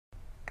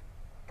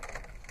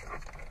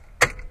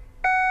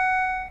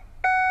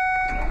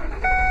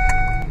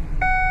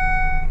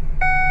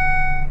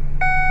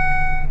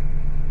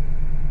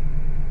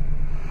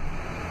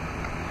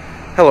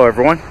Hello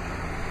everyone.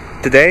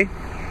 Today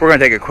we're going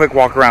to take a quick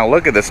walk around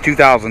look at this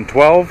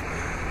 2012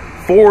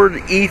 Ford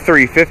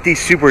E350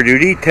 Super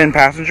Duty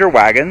 10-passenger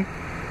wagon.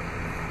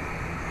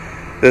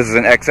 This is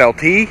an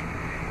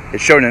XLT.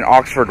 It's shown in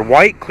Oxford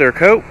white clear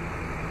coat.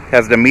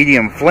 Has the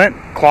medium flint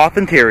cloth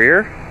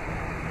interior.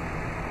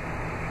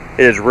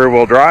 It is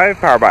rear-wheel drive,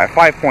 powered by a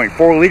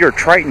 5.4 liter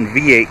Triton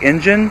V8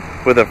 engine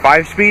with a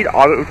 5-speed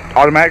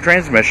automatic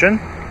transmission.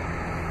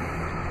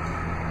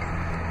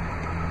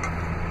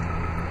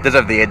 Does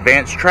have the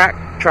advanced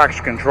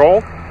traction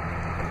control.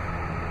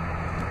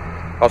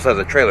 Also has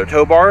a trailer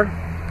tow bar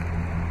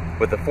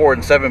with a 4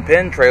 and 7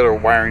 pin trailer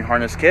wiring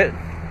harness kit.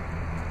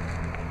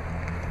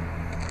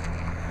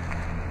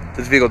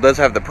 This vehicle does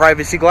have the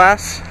privacy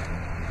glass,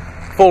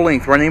 full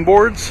length running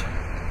boards.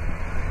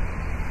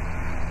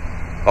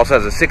 Also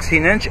has a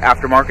 16-inch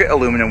aftermarket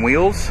aluminum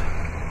wheels,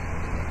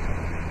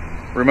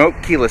 remote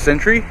keyless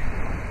entry,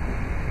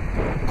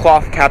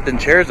 cloth captain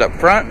chairs up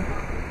front.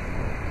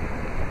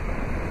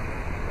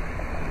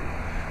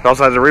 It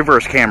also has a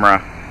reverse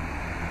camera.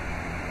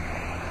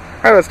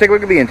 Alright, let's take a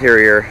look at the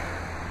interior.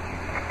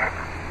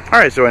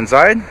 Alright, so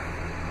inside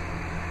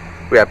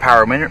we have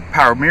power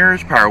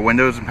mirrors, power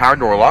windows, and power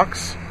door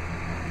locks.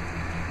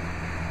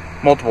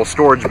 Multiple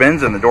storage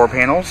bins in the door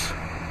panels.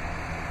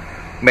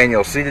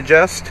 Manual seat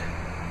adjust.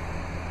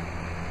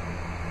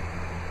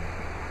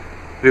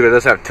 The vehicle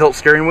does have tilt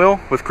steering wheel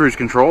with cruise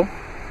control.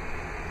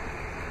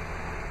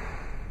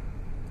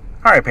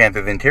 Alright, pan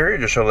through the interior,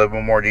 just show a little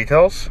bit more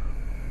details.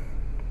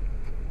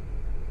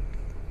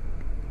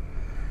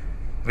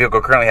 The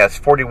vehicle currently has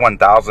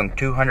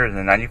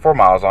 41,294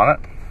 miles on it.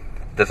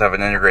 It does have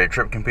an integrated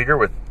trip computer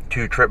with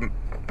 2 trip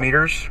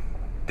meters,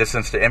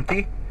 distance to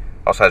empty.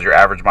 Also has your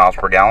average miles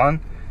per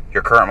gallon,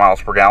 your current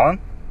miles per gallon.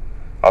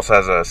 Also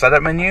has a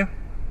setup menu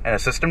and a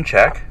system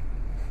check.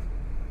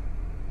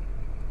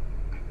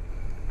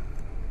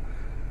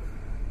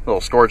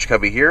 Little storage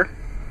cubby here.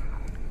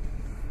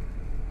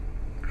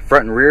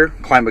 Front and rear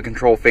climate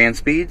control fan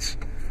speeds,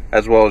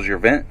 as well as your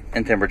vent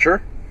and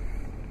temperature.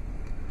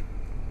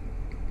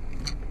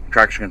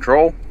 Traction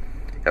control.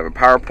 You have a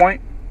power point.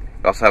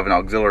 You also have an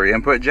auxiliary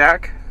input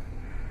jack.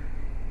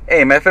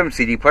 AM/FM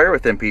CD player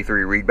with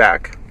MP3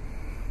 readback.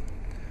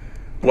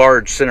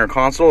 Large center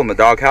console in the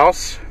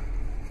doghouse.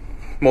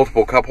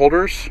 Multiple cup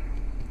holders.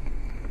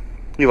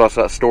 You've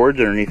also got storage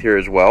underneath here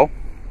as well.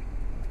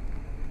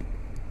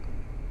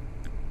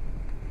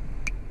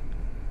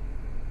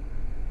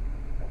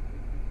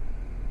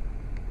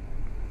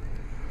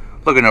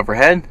 Looking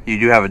overhead, you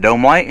do have a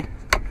dome light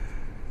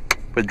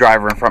with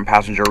driver and front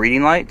passenger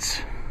reading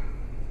lights.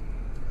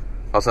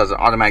 Also has an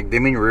automatic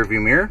dimming rear view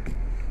mirror.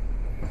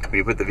 When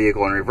you put the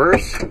vehicle in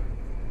reverse,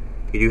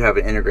 you do have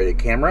an integrated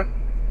camera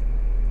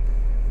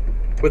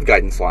with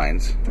guidance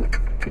lines.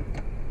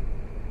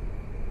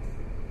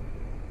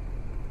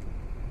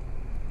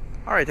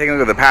 Alright, taking a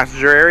look at the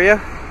passenger area.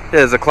 It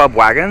is a club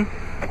wagon.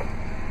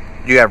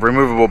 You have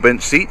removable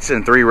bench seats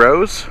in 3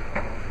 rows.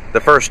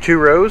 The first 2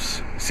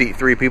 rows seat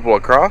 3 people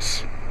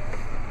across.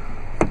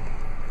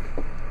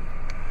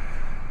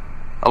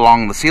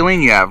 Along the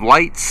ceiling you have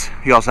lights.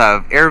 You also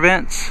have air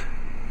vents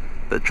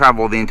that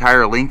travel the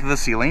entire length of the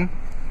ceiling.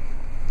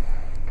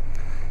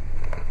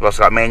 You've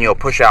also got manual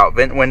push out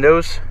vent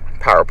windows,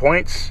 power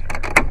points,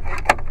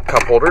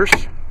 cup holders.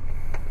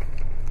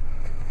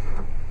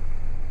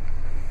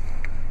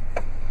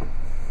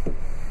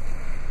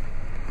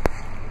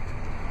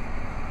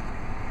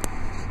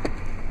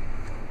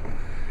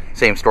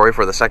 Same story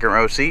for the second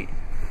row seat.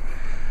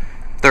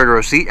 Third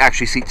row seat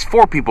actually seats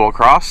 4 people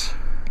across.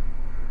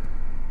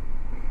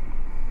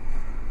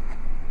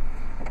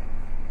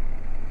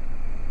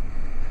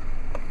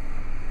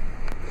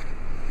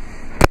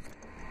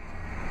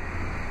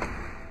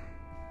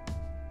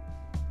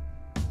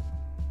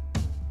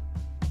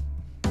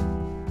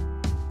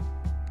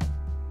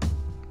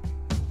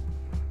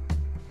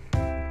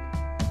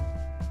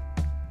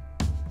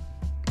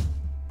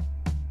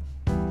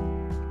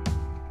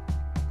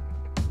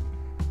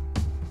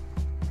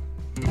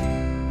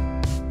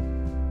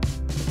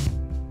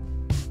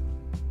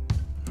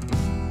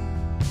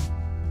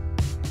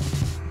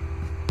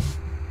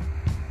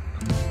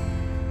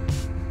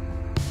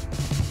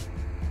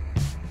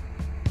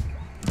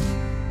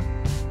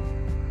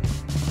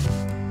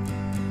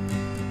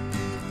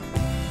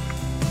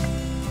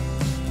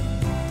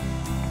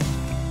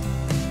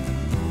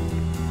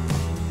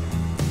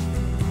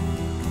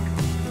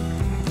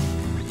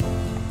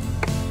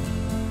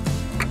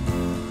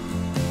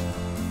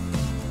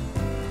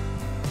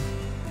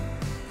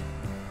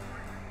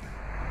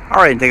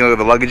 Alright, taking a look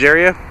at the luggage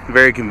area.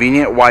 Very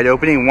convenient, wide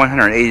opening,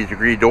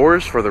 180-degree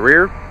doors for the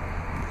rear.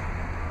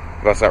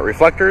 We've also got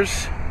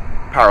reflectors,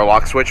 power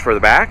lock switch for the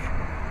back.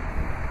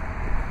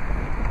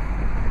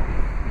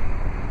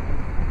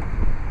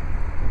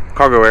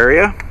 Cargo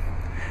area.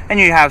 And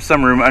you have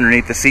some room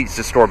underneath the seats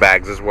to store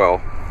bags as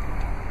well.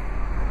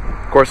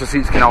 Of course, the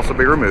seats can also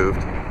be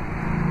removed.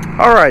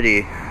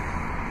 Alrighty.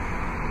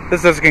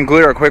 This does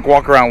conclude our quick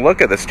walk around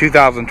look at this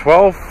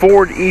 2012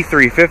 Ford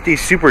E350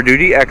 Super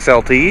Duty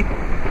XLT.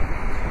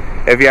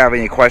 If you have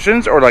any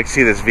questions or would like to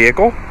see this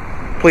vehicle,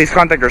 please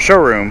contact our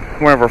showroom.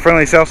 One of our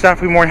friendly sales staff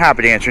will be more than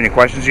happy to answer any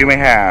questions you may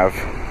have.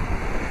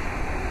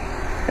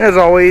 And as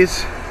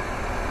always,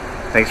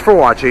 thanks for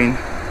watching.